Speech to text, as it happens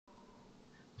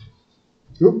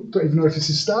Oop, don't even know if this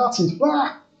is started.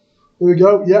 Ah! There we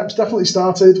go. Yep, it's definitely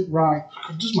started. Right,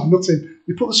 just my nutting.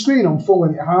 You put the screen on full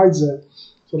and it hides it.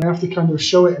 So I have to kind of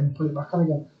show it and put it back on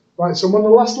again. Right, so I'm on the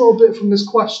last little bit from this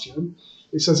question.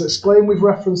 It says explain with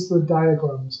reference to the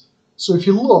diagrams. So if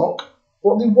you look,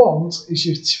 what they want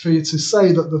is for you to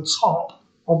say that the top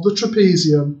of the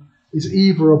trapezium is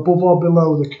either above or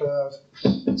below the curve.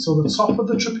 So the top of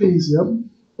the trapezium,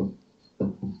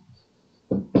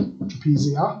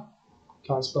 trapezia,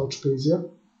 can't spell trapezia,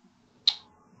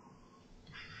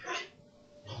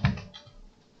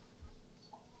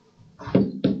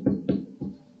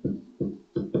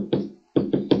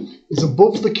 is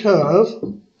above the curve,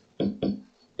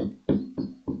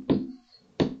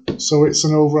 so it's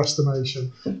an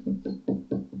overestimation.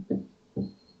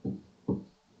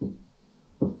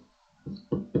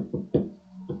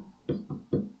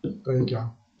 There you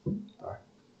go. Right.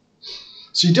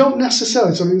 So you don't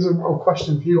necessarily, so there's a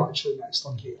question for you actually next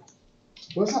on here.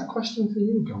 Where's that question for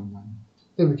you gone then?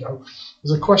 Here we go.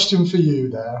 There's a question for you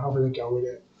there, having a go with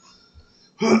it.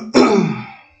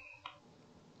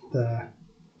 There.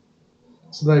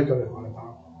 So they've got it like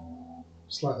that.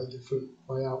 Slightly different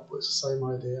layout, but it's the same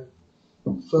idea.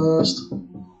 First,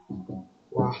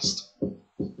 last,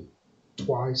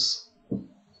 twice,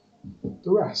 the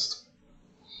rest.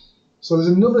 So there's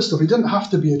another stuff. It doesn't have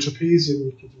to be a trapezium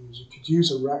you could use. You could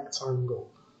use a rectangle.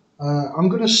 I'm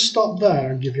going to stop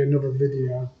there and give you another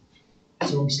video.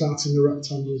 So I'm starting the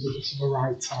rectangles at just the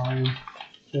right time.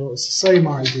 So it's the same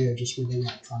idea, just with a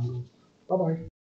rectangle. Bye-bye.